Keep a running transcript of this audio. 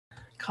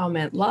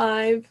comment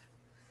live.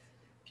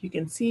 If you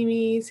can see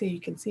me, say you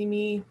can see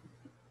me.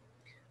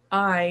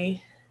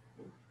 I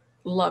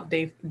love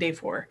day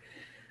 4.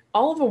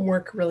 All of them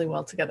work really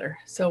well together.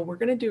 So we're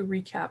going to do a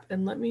recap,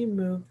 and let me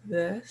move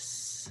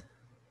this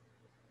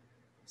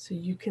so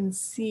you can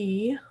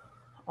see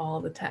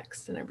all the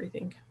text and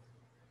everything.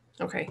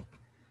 Okay.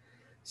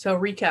 So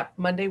recap,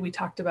 Monday we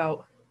talked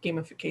about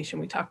gamification.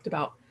 We talked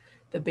about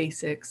the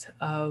basics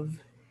of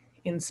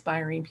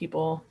inspiring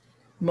people,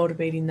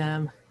 motivating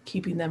them,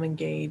 keeping them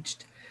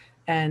engaged,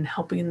 and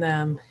helping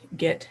them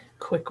get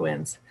quick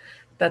wins.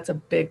 That's a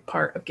big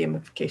part of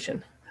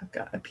gamification. I've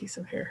got a piece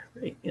of hair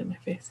right in my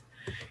face.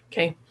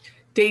 Okay.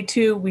 Day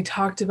 2, we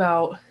talked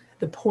about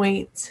the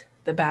points,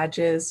 the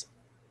badges,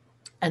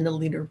 and the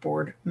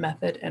leaderboard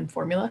method and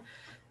formula,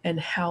 and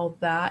how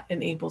that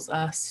enables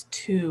us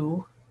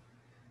to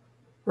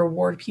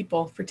reward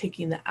people for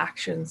taking the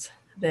actions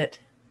that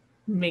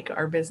make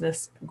our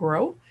business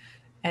grow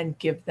and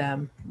give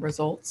them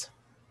results.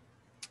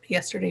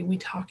 Yesterday, we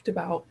talked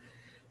about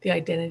the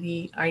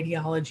identity,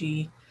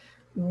 ideology.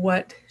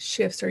 What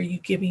shifts are you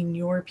giving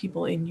your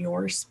people in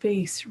your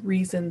space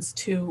reasons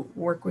to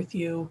work with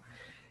you,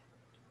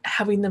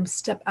 having them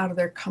step out of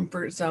their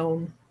comfort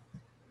zone,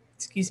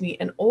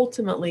 and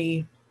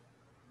ultimately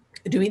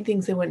doing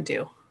things they wouldn't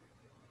do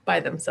by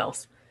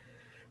themselves.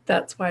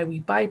 That's why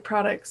we buy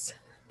products.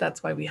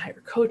 That's why we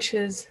hire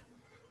coaches.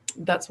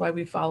 That's why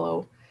we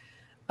follow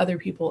other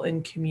people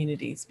in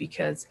communities,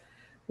 because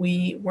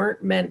we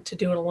weren't meant to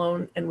do it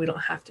alone, and we don't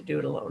have to do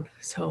it alone.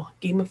 So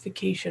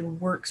gamification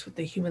works with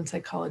the human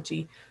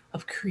psychology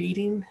of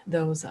creating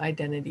those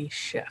identity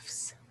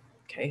shifts.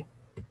 Okay.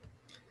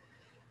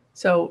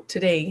 So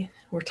today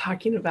we're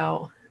talking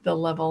about the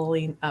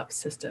leveling up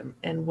system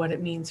and what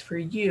it means for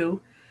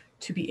you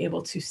to be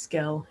able to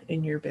scale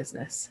in your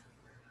business.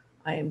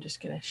 I am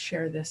just going to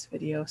share this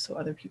video so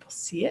other people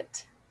see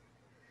it.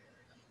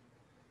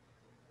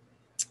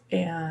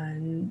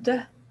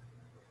 And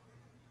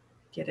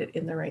get it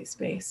in the right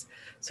space.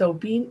 So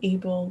being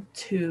able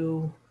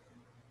to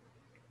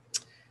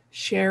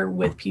share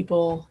with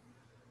people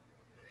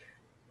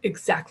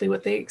exactly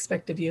what they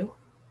expect of you,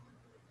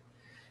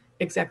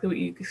 exactly what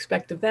you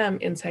expect of them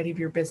inside of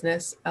your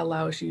business,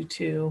 allows you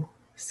to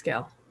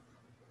scale.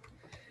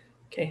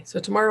 Okay, so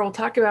tomorrow we'll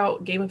talk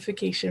about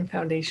gamification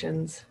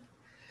foundations.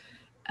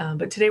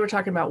 But today we're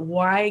talking about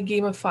why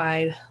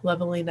gamified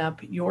leveling up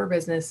your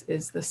business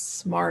is the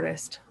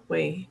smartest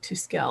way to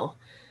scale.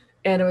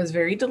 And it was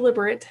very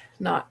deliberate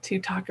not to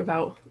talk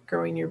about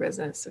growing your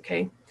business,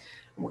 okay?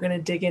 We're going to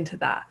dig into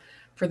that.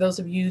 For those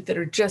of you that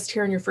are just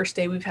here on your first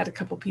day, we've had a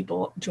couple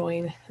people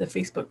join the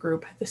Facebook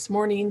group this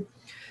morning.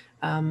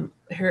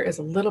 Here is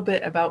a little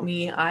bit about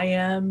me. I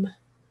am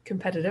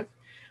competitive.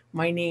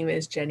 My name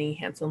is Jenny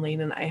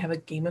Hansen-Lane, and I have a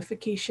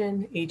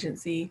gamification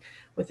agency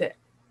with an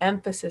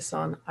emphasis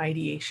on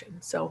ideation.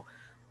 So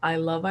I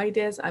love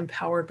ideas, I'm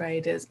powered by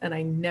ideas, and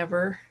I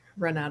never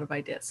run out of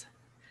ideas.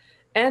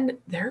 And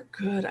they're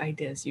good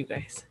ideas, you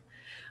guys.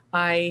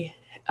 I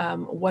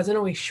wasn't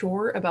always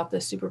sure about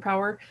this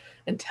superpower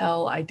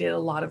until I did a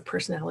lot of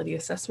personality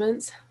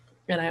assessments,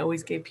 and I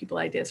always gave people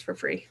ideas for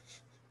free.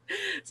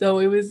 So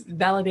it was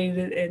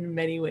validated in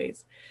many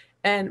ways.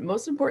 And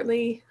most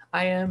importantly,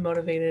 I am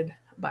motivated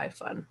by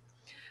fun.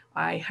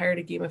 I hired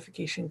a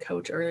gamification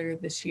coach earlier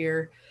this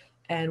year,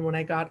 and when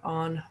I got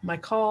on my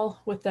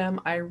call with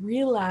them, I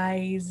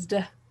realized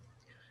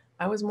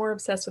I was more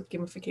obsessed with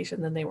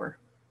gamification than they were.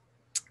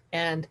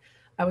 And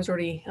I was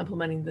already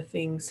implementing the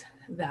things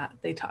that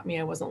they taught me.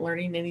 I wasn't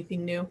learning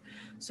anything new.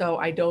 So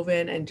I dove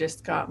in and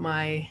just got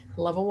my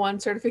level 1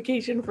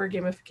 certification for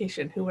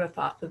gamification. Who would have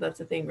thought that that's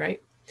a thing,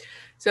 right?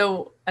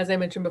 So as I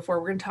mentioned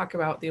before, we're going to talk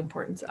about the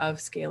importance of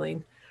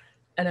scaling.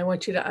 And I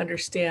want you to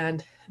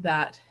understand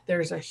that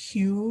there's a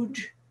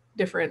huge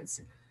difference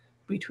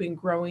between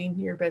growing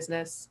your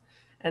business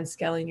and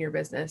scaling your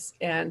business.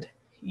 And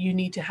you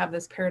need to have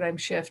this paradigm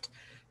shift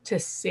to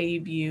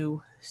save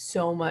you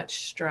so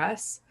much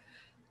stress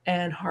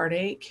and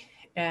heartache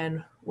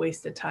and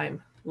wasted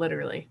time,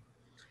 literally.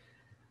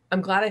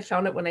 I'm glad I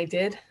found it when I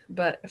did,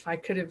 but if I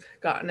could have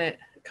gotten it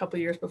a couple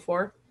years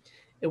before,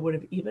 it would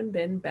have even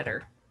been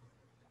better.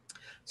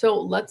 So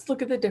let's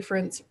look at the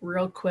difference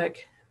real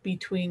quick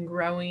between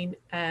growing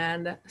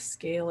and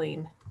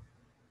scaling.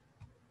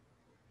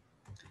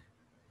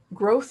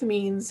 Growth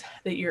means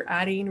that you're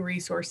adding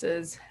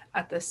resources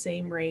at the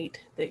same rate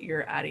that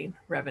you're adding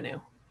revenue.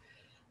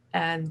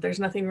 And there's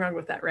nothing wrong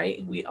with that,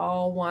 right? We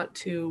all want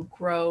to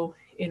grow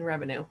in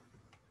revenue.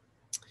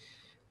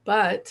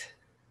 But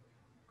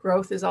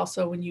growth is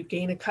also when you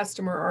gain a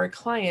customer or a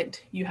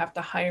client, you have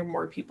to hire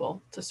more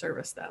people to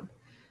service them.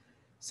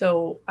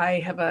 So I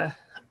have a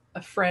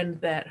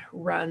friend that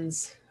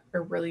runs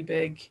a really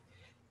big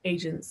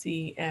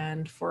agency,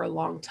 and for a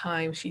long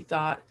time she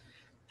thought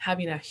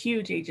having a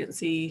huge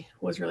agency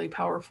was really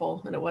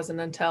powerful. And it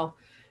wasn't until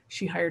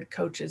she hired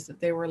coaches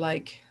that they were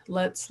like,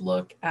 let's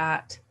look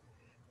at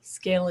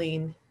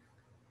scaling.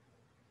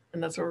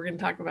 And that's what we're going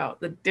to talk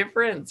about, the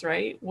difference,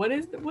 right?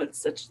 What's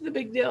such the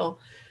big deal?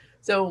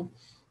 So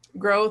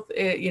Growth,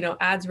 it,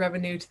 adds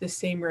revenue to the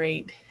same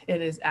rate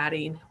it is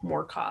adding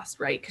more cost,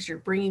 right? Because you're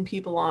bringing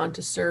people on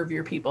to serve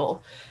your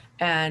people,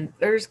 and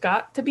there's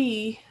got to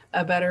be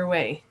a better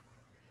way.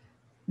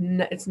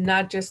 It's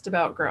not just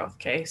about growth.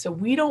 Okay, so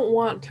we don't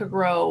want to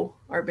grow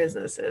our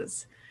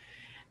businesses.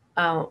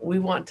 We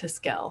want to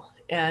scale,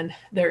 and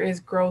there is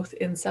growth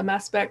in some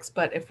aspects,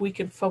 but if we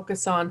could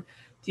focus on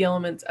the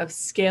elements of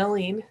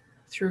scaling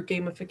through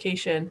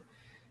gamification,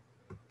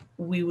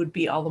 we would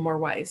be all the more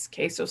wise.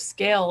 Okay, so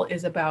scale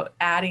is about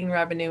adding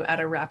revenue at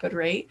a rapid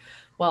rate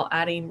while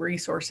adding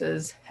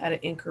resources at an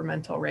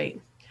incremental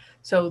rate.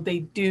 So they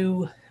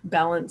do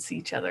balance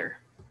each other.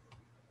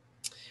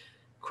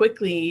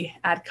 Quickly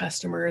add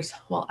customers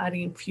while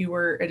adding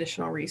fewer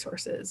additional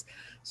resources.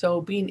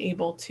 So being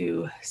able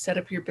to set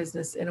up your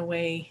business in a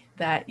way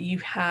that you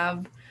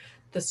have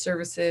the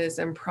services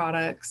and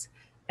products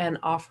and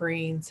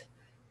offerings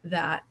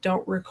that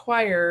don't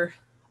require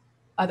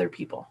other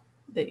people,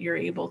 that you're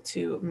able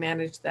to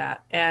manage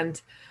that.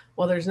 And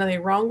while there's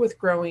nothing wrong with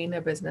growing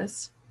a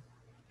business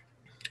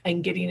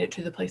and getting it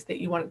to the place that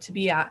you want it to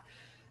be at,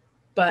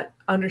 but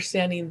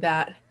understanding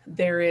that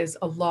there is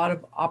a lot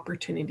of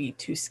opportunity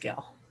to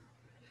scale,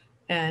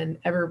 and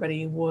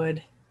everybody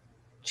would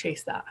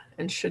chase that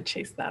and should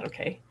chase that.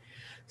 Okay,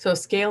 so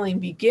scaling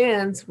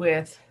begins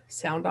with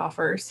sound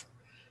offers,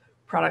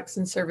 products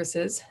and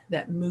services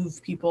that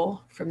move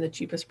people from the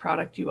cheapest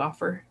product you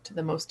offer to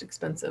the most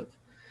expensive.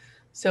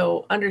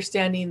 So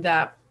understanding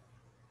that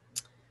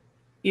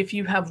if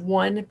you have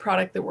one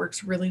product that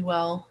works really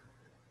well,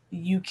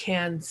 you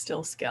can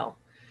still scale.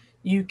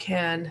 You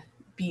can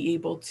be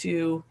able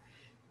to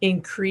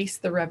increase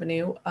the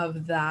revenue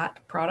of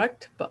that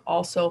product, but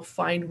also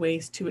find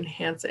ways to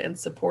enhance it and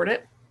support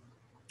it.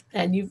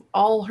 And you've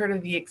all heard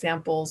of the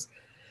examples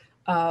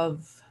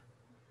of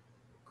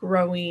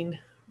growing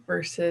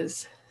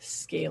versus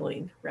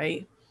scaling,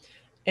 right?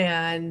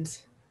 And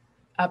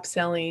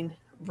upselling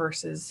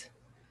versus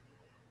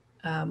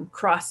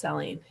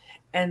cross-selling.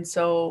 And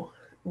so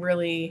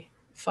really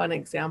fun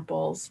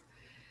examples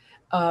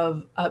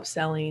of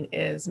upselling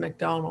is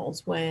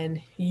McDonald's.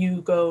 When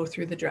you go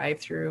through the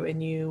drive-through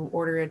and you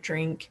order a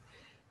drink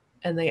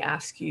and they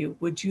ask you,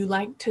 would you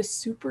like to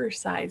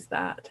supersize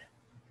that?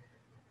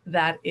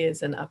 That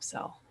is an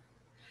upsell.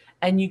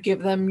 And you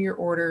give them your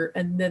order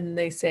and then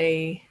they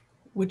say,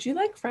 would you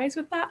like fries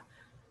with that?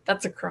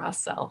 That's a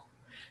cross-sell.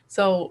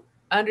 So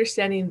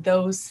understanding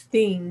those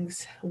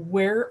things,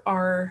 where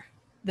are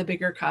the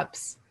bigger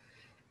cups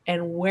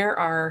and where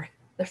are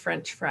the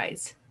French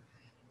fries,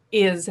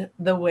 is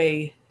the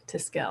way to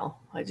scale.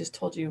 I just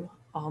told you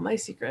all my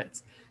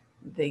secrets.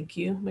 Thank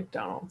you,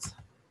 McDonald's.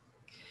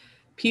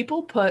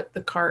 People put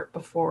the cart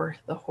before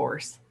the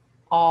horse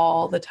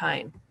all the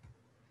time.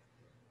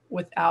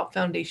 Without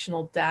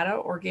foundational data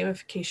or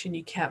gamification,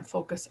 you can't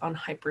focus on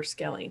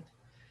hyperscaling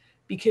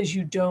because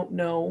you don't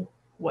know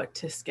what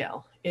to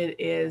scale. It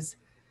is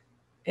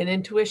an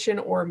intuition,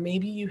 or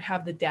maybe you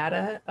have the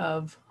data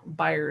of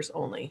buyers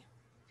only.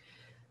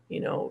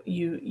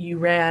 You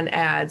ran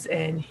ads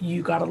and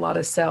you got a lot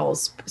of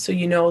sales, so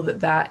you know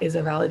that is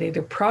a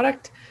validated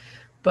product.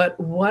 But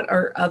what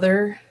are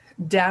other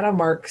data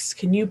marks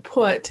can you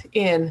put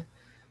in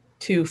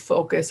to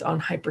focus on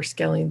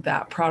hyperscaling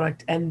that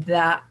product and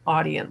that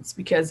audience?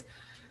 Because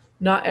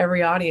not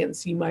every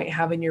audience you might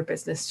have in your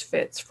business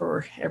fits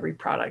for every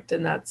product,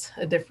 and that's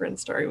a different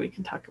story we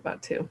can talk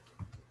about too.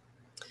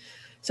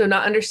 So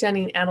not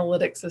understanding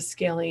analytics of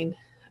scaling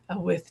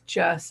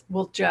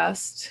will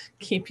just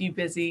keep you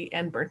busy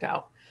and burnt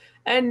out.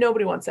 And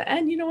nobody wants that.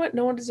 And you know what?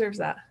 No one deserves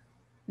that.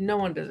 No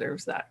one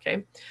deserves that.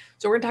 Okay.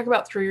 So we're going to talk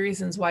about 3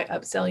 reasons why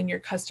upselling your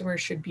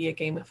customers should be a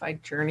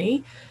gamified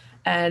journey.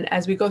 And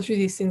as we go through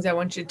these things, I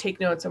want you to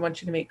take notes. I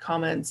want you to make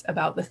comments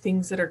about the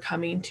things that are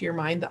coming to your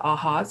mind, the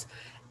ahas,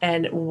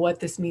 and what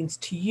this means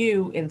to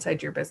you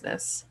inside your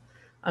business.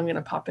 I'm going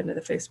to pop into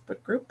the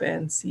Facebook group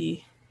and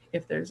see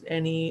if there's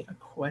any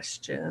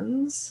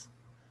questions.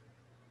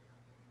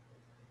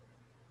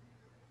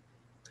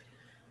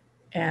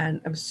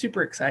 And I'm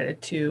super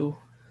excited to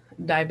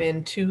dive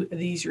into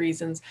these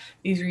reasons.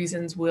 These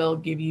reasons will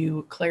give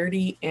you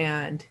clarity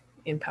and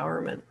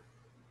empowerment.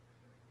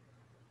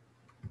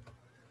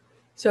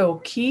 So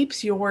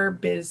keeps your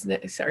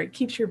business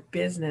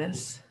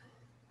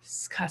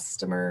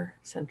customer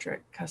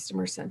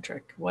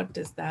centric. What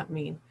does that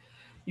mean?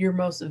 Your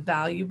most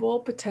valuable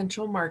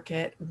potential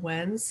market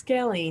when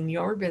scaling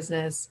your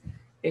business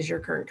is your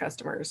current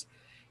customers.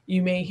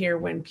 You may hear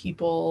when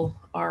people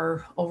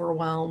are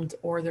overwhelmed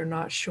or they're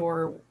not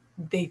sure,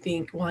 they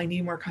think, well, I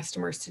need more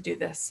customers to do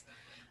this.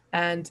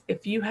 And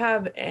if you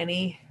have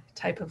any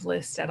type of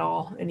list at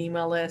all, an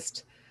email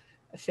list,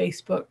 a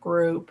Facebook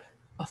group,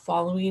 a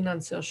following on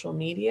social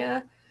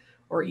media,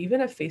 or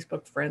even a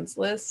Facebook friends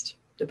list,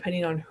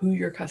 depending on who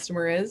your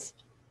customer is,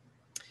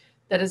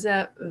 that is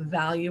a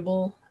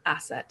valuable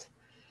asset.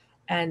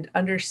 And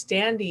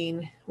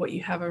understanding what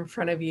you have in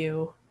front of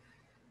you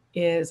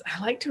is, I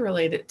like to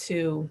relate it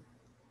to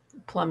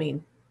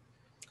plumbing,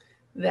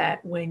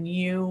 that when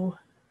you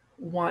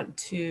want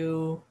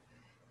to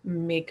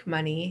make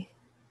money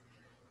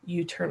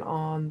you turn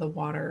on the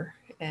water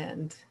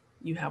and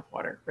you have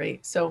water,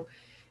 right? So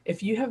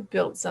if you have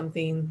built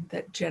something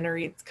that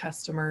generates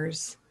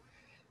customers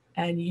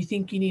and you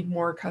think you need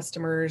more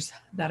customers,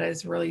 that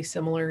is really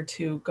similar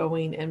to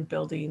going and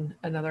building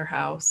another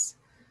house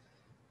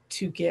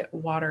to get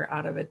water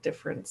out of a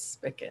different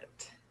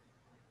spigot.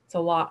 It's a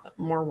lot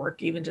more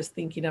work, even just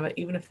thinking of it,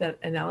 even if that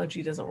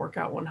analogy doesn't work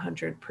out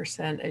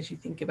 100% as you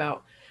think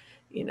about,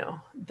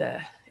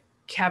 the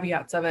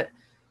caveats of it,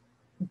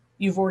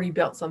 you've already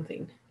built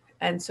something.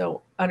 And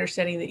so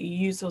understanding that you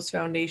use those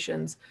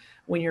foundations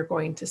when you're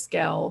going to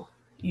scale,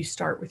 you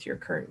start with your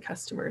current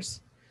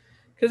customers.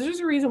 Because there's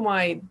a reason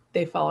why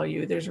they follow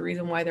you. There's a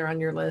reason why they're on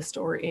your list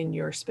or in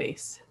your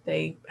space.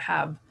 They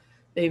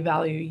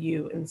value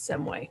you in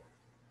some way.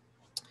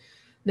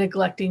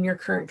 Neglecting your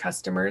current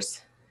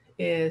customers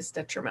is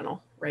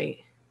detrimental, right?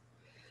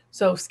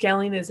 So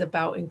scaling is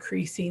about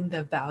increasing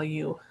the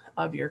value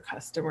of your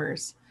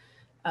customers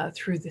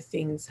through the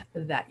things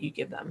that you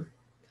give them.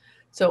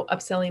 So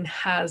upselling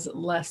has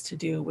less to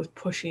do with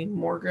pushing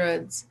more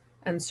goods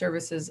and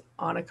services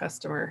on a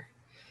customer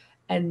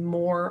and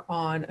more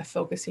on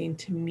focusing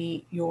to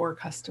meet your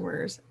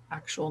customers'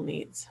 actual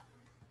needs.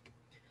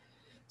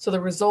 So the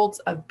results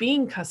of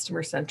being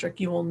customer-centric,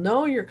 you will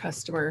know your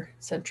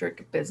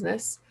customer-centric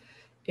business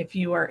if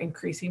you are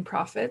increasing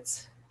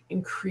profits,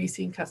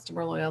 increasing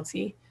customer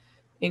loyalty,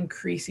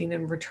 increasing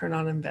in return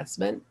on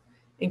investment,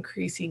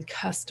 increasing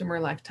customer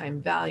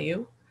lifetime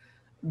value,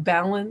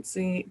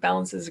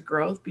 balances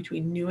growth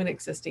between new and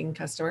existing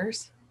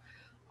customers,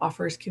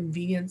 offers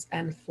convenience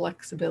and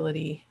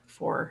flexibility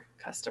for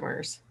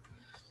customers.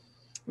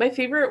 My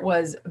favorite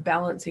was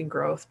balancing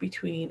growth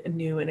between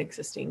new and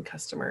existing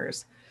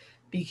customers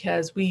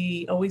because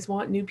we always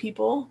want new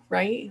people,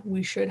 right?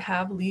 We should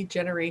have lead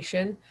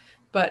generation,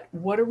 but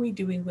what are we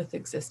doing with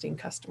existing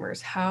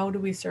customers? How do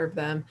we serve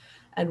them?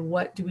 And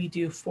what do we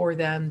do for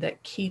them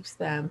that keeps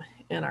them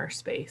in our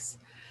space?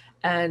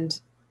 And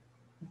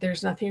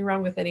there's nothing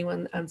wrong with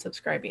anyone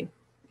unsubscribing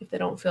if they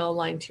don't feel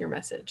aligned to your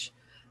message.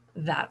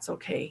 That's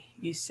okay.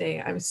 You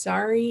say, I'm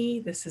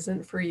sorry, this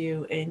isn't for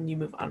you, and you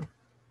move on.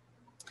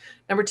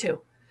 Number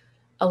 2,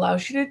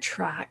 allows you to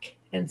track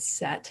and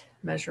set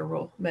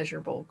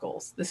measurable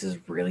goals. This is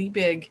really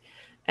big,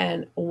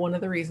 and one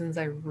of the reasons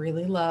I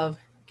really love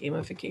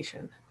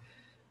gamification.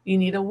 You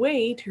need a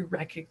way to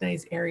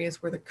recognize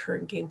areas where the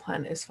current game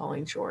plan is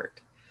falling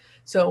short.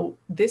 So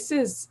this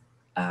is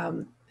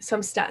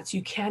some stats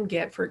you can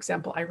get. For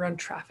example, I run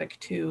traffic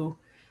to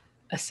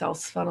a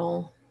sales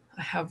funnel.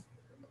 I have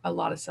a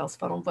lot of sales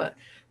funnel, but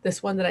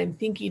this one that I'm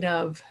thinking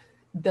of,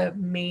 the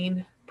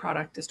main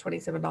product is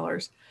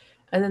 $27.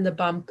 And then the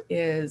bump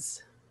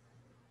is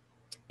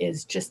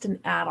just an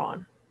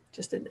add-on.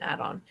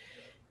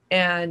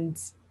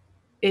 And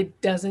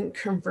it doesn't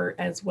convert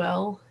as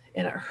well,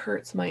 and it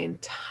hurts my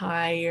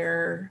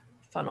entire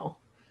funnel.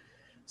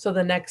 So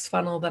the next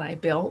funnel that I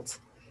built,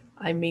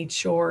 I made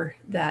sure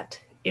that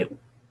it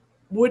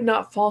would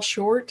not fall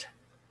short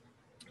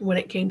when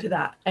it came to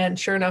that. And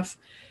sure enough,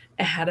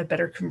 it had a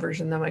better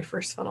conversion than my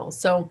first funnel.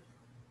 So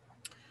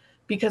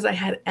because I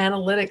had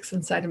analytics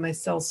inside of my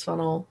sales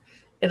funnel,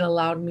 it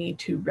allowed me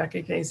to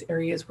recognize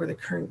areas where the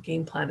current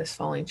game plan is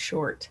falling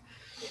short.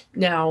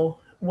 Now,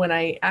 when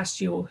I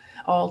asked you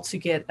all to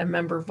get a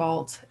Member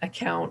Vault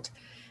account,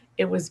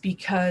 it was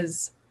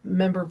because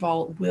Member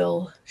Vault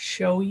will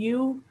show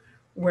you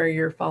where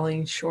you're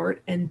falling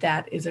short, and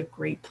that is a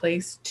great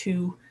place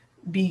to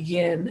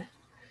begin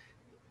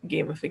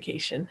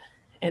gamification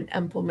and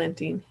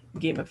implementing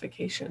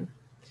gamification.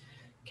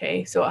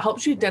 Okay, so it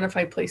helps you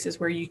identify places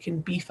where you can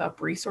beef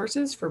up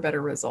resources for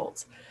better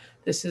results.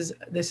 This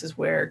is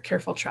where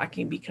careful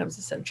tracking becomes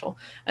essential.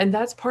 And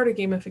that's part of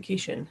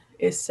gamification,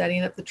 is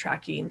setting up the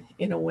tracking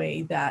in a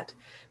way that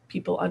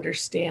people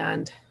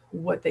understand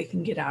what they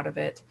can get out of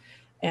it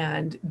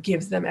and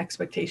gives them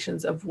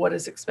expectations of what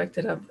is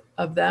expected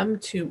of them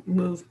to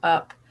move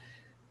up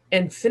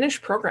and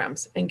finish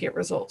programs and get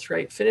results,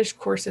 right? Finish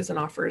courses and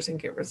offers and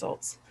get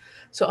results.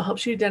 So it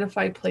helps you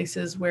identify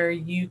places where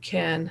you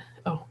can,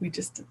 we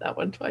just did that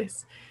one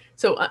twice.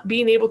 So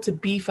being able to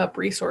beef up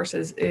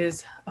resources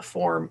is a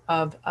form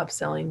of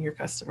upselling your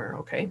customer,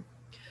 okay?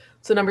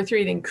 So number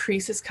 3, it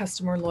increases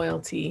customer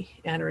loyalty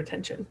and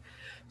retention.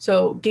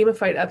 So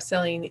gamified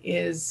upselling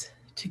is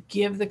to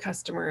give the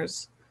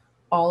customers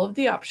all of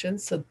the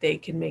options so they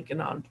can make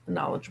a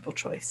knowledgeable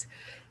choice.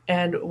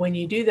 And when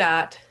you do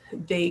that,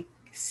 they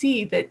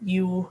see that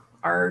you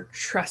are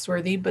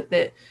trustworthy, but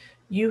that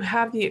you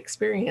have the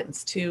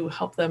experience to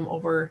help them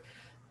over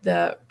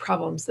the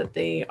problems that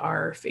they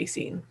are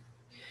facing.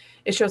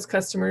 It shows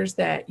customers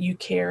that you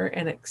care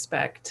and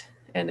expect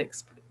and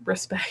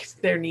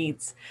respect their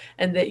needs,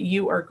 and that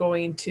you are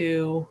going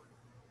to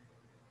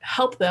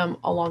help them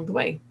along the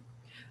way.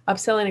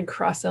 Upselling and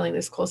cross-selling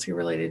is closely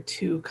related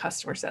to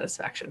customer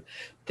satisfaction.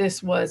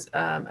 This was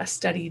a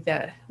study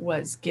that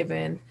was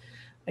given.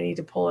 I need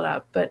to pull it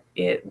up, but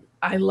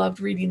I loved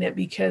reading it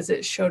because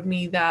it showed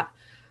me that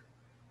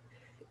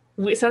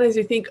sometimes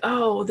we think,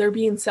 oh, they're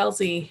being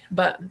salesy,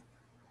 but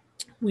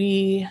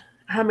we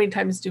how many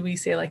times do we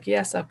say like,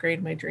 yes,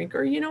 upgrade my drink,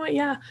 or you know what,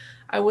 yeah,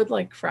 I would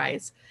like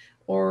fries?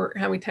 Or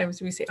how many times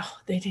do we say, oh,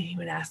 they didn't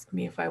even ask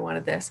me if I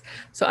wanted this?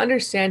 So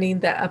understanding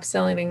that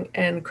upselling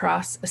and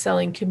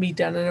cross-selling can be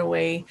done in a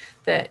way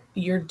that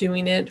you're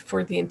doing it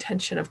for the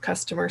intention of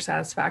customer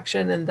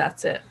satisfaction, and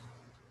that's it.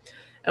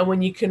 And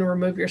when you can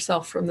remove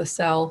yourself from the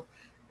sell,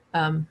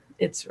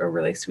 it's a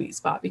really sweet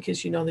spot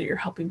because you know that you're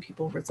helping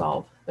people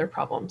resolve their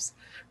problems,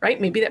 right?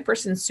 Maybe that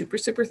person's super,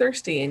 super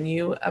thirsty and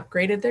you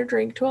upgraded their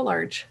drink to a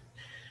large.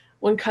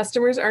 When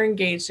customers are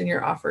engaged in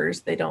your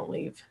offers, they don't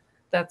leave.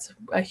 That's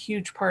a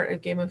huge part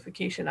of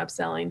gamification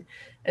upselling,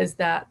 is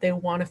that they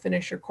want to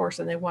finish your course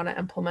and they want to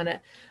implement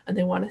it and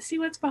they want to see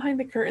what's behind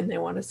the curtain. They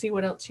want to see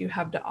what else you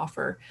have to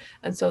offer.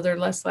 And so they're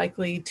less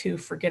likely to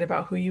forget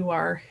about who you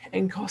are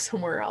and go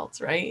somewhere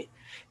else, right?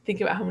 Think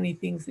about how many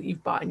things that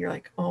you've bought and you're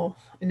like, oh,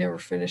 I never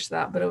finished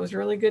that, but it was a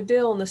really good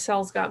deal. And the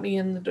sales got me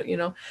in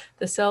the,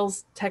 the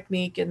sales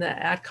technique and the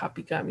ad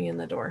copy got me in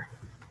the door.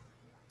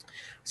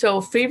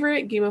 So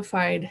favorite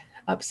gamified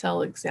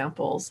upsell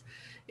examples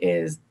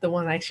is the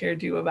one I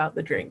shared you about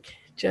the drink.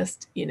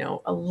 Just,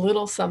 a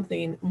little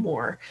something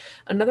more.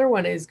 Another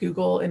one is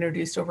Google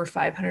introduced over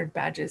 500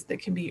 badges that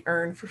can be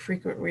earned for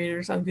frequent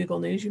readers on Google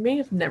News. You may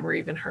have never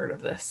even heard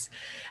of this.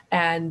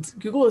 And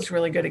Google is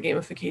really good at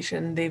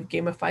gamification. They've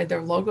gamified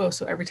their logo.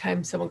 So every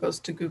time someone goes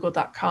to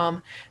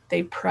google.com,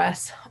 they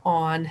press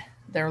on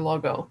their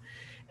logo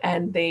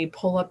and they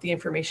pull up the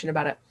information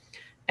about it.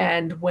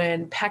 And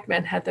when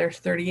Pac-Man had their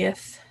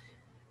 30th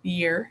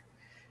year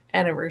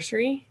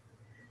anniversary,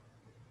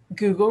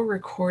 Google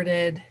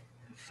recorded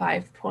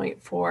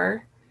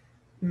 5.4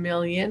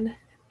 million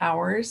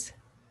hours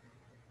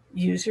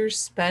users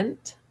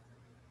spent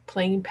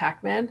playing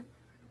Pac-Man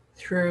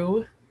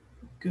through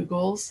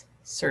Google's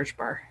search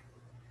bar.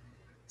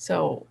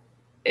 So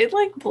it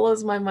like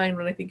blows my mind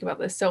when I think about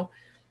this. So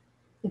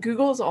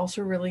Google is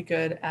also really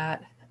good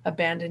at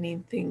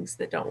abandoning things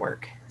that don't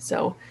work.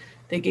 So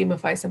they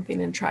gamify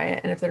something and try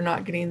it. And if they're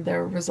not getting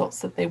the results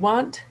that they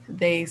want,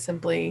 they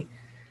simply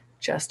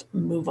just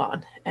move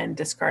on and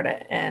discard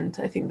it. And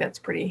I think that's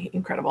pretty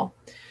incredible.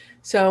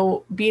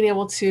 So being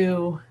able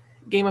to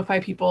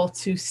gamify people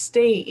to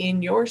stay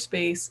in your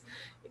space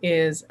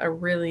is a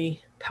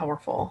really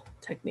powerful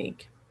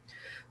technique.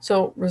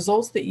 So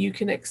results that you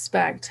can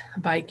expect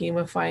by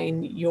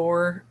gamifying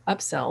your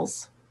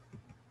upsells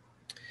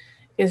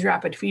is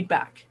rapid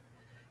feedback.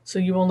 So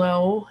you will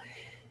know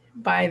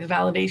by the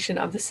validation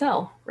of the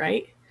sell,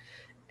 right?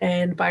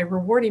 And by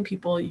rewarding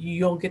people,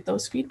 you'll get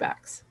those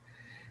feedbacks.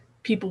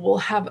 People will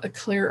have a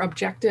clear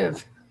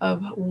objective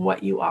of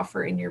what you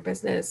offer in your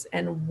business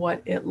and what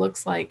it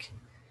looks like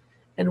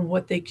and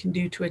what they can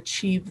do to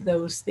achieve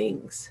those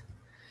things.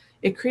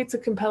 It creates a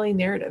compelling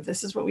narrative.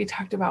 This is what we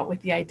talked about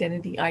with the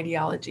identity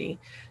ideology.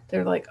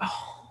 They're like,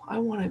 oh, I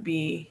want to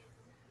be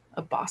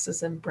a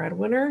bosses and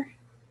breadwinner.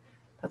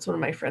 That's one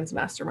of my friends'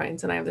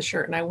 masterminds, and I have the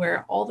shirt and I wear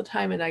it all the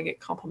time and I get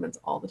compliments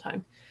all the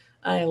time.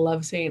 I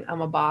love saying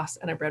I'm a boss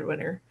and a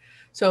breadwinner.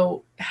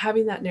 So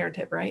having that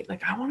narrative, right?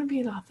 Like, I want to be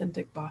an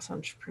authentic boss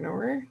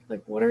entrepreneur.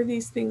 Like, what are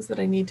these things that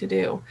I need to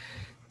do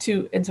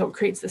and so it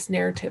creates this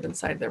narrative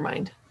inside their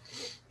mind.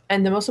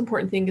 And the most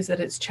important thing is that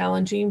it's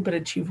challenging but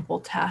achievable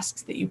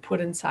tasks that you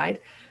put inside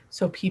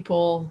so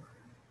people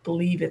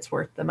believe it's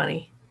worth the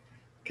money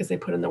because they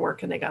put in the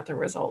work and they got the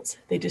results.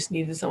 They just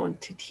needed someone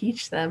to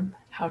teach them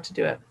how to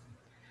do it.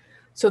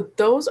 So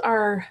those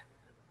are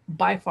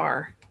by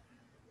far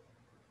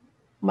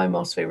my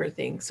most favorite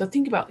things. So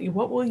think about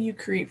what will you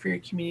create for your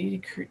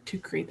community to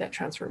create that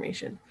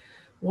transformation?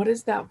 What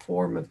is that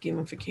form of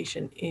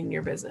gamification in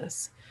your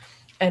business?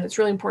 And it's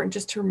really important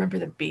just to remember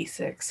the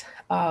basics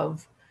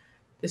of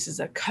this is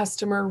a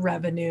customer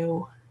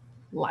revenue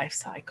life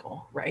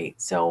cycle, right?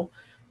 So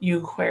you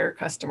acquire a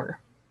customer.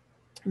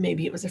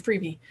 Maybe it was a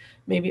freebie.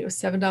 Maybe it was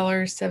 $7,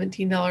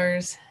 $17,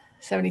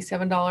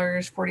 $77,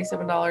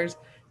 $47.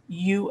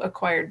 You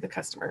acquired the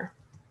customer.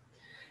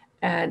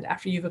 And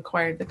after you've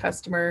acquired the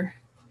customer,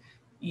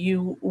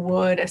 you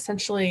would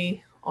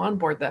essentially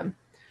onboard them.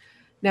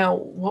 Now,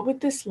 what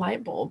would this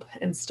light bulb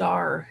and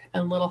star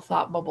and little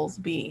thought bubbles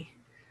be?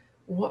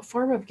 What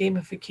form of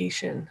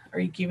gamification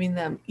are you giving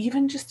them,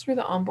 even just through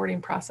the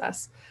onboarding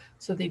process,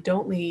 so they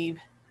don't leave,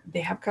 they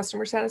have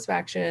customer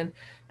satisfaction,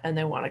 and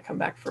they want to come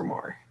back for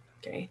more?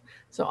 Okay,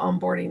 so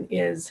onboarding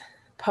is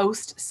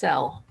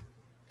post-sell.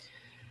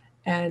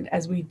 And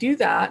as we do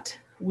that,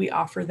 we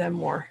offer them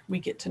more. We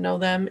get to know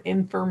them.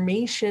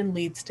 Information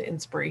leads to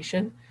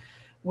inspiration,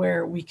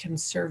 where we can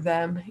serve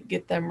them,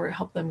 get them,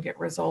 help them get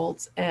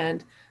results,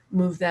 and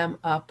move them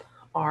up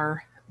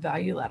our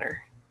value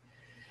ladder.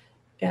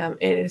 It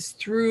is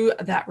through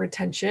that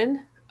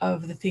retention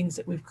of the things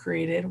that we've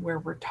created where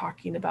we're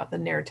talking about the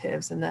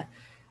narratives and the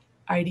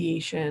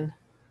ideation,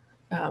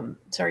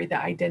 the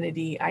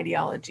identity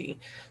ideology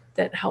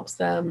that helps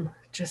them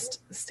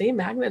just stay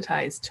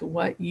magnetized to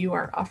what you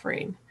are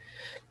offering.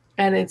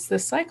 And it's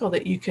this cycle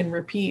that you can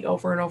repeat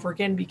over and over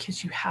again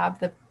because you have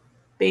the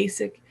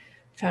basic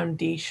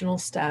foundational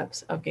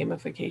steps of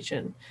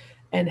gamification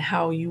and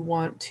how you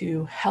want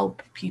to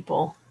help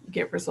people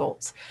get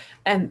results.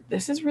 And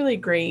this is really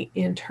great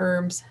in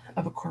terms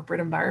of a corporate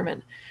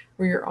environment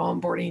where you're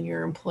onboarding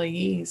your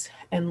employees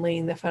and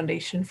laying the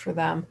foundation for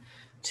them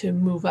to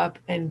move up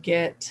and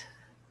get,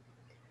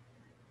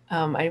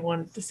 I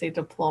wanted to say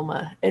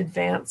diploma,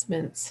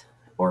 advancements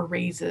or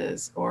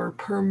raises or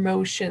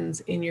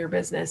promotions in your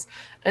business,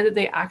 and that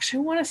they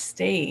actually want to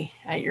stay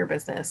at your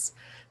business.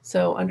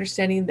 So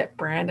understanding that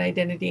brand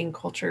identity and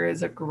culture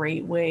is a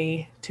great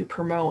way to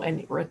promote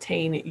and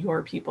retain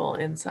your people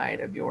inside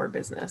of your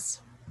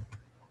business.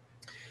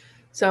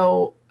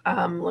 So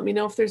let me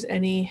know if there's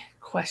any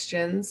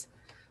questions,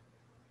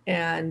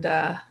 and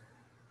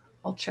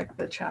I'll check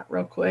the chat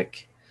real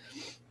quick.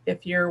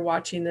 If you're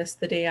watching this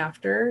the day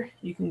after,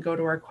 you can go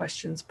to our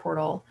questions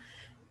portal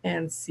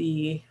and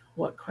see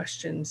what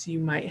questions you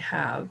might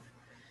have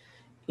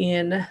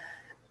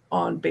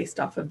based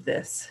off of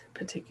this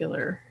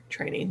particular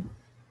training.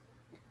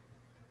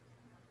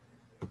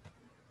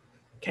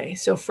 Okay,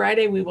 so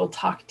Friday we will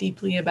talk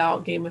deeply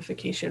about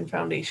gamification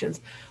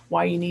foundations,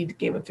 why you need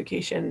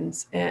gamification,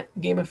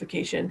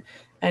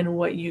 and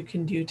what you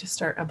can do to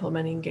start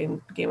implementing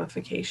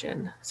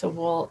gamification. So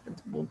we'll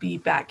be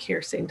back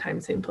here, same time,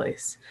 same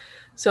place.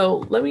 So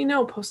let me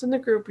know, post in the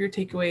group your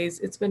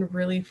takeaways. It's been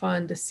really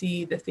fun to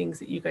see the things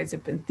that you guys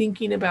have been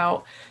thinking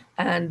about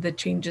and the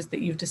changes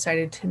that you've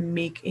decided to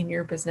make in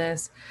your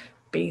business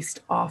based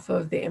off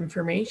of the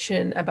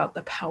information about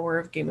the power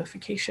of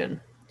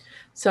gamification.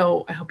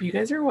 So I hope you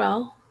guys are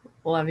well.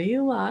 Love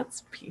you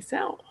lots. Peace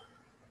out.